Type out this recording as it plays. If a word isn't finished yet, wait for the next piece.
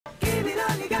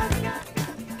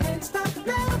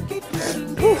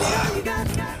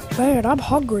Man, I'm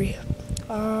hungry.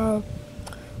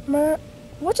 Man,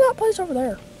 what's that place over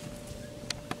there?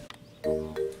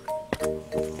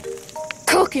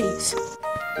 Cookies!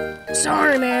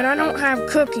 Sorry, man, I don't have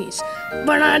cookies,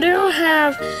 but I do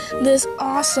have this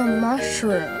awesome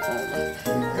mushroom.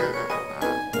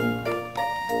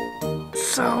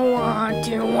 So, do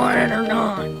you want it or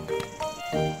not?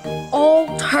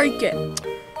 I'll take it.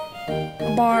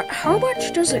 But how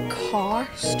much does it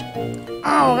cost?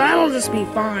 Oh, that'll just be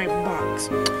 $5.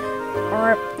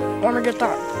 Alright, let me get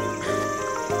that.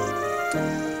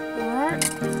 Alright,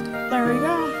 there we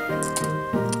go.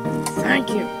 Thank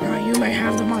you. Now you may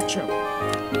have the mushroom.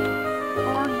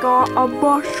 I got a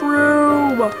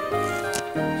mushroom!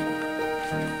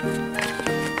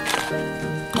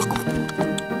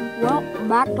 Well,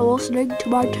 back to listening to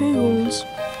my tunes.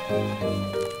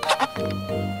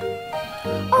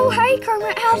 Oh, hey,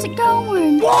 Kermit, how's it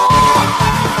going?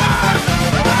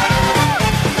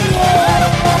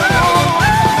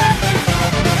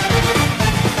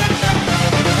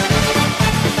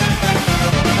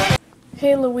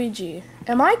 Hey, Luigi,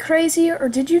 am I crazy, or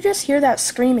did you just hear that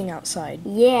screaming outside?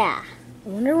 Yeah. I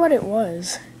wonder what it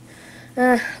was.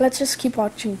 Let's just keep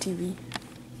watching TV.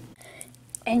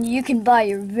 And you can buy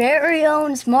your very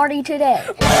own Smartie today.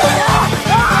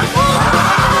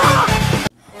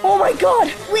 Oh my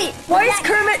god! Wait, why is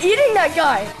Kermit eating that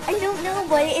guy? I don't know,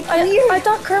 but it's weird. I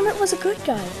thought Kermit was a good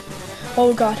guy.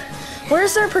 Oh god.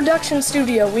 Where's their production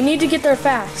studio? We need to get there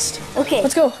fast. Okay.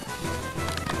 Let's go.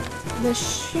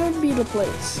 This should be the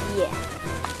place. Yeah.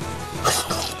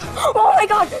 Oh my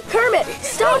god! Kermit!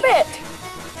 Stop it!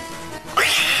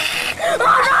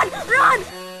 Run! Run!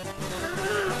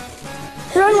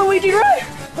 Run, Luigi, run!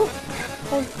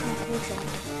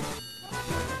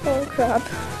 Oh crap.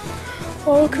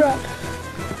 Oh crap.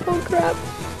 Oh crap.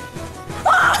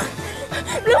 Ah!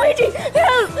 Luigi!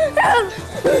 Help! Help!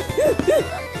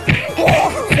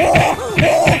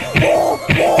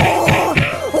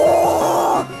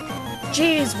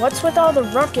 Jeez, what's with all the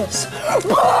ruckus?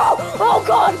 Oh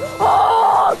god!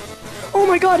 Oh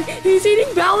my god, he's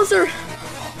eating Bowser!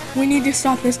 We need to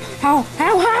stop this. How?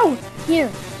 How? Here,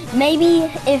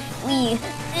 maybe if we...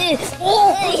 he's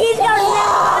got a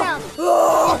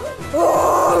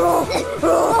Oh,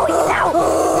 he's out!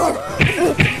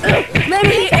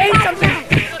 Maybe he ate something!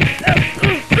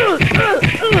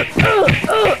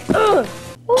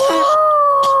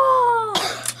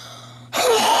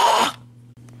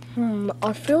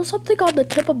 I feel something on the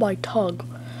tip of my tongue.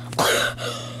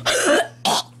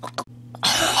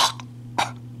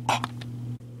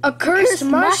 A cursed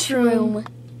mushroom.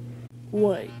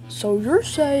 Wait, so you're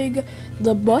saying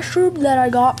the mushroom that I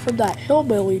got from that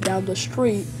hillbilly down the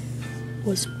street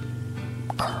was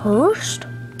cursed?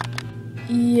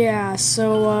 Yeah,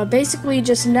 so basically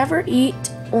just never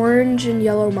eat orange and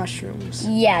yellow mushrooms.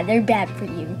 Yeah, they're bad for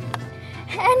you.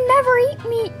 And never eat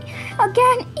meat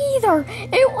again either.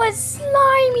 It was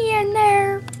slimy in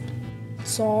there.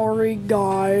 Sorry,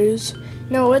 guys.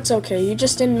 No, it's okay. You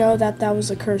just didn't know that that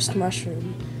was a cursed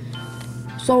mushroom.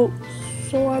 So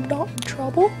I'm not in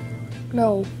trouble?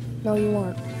 No, you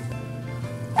aren't.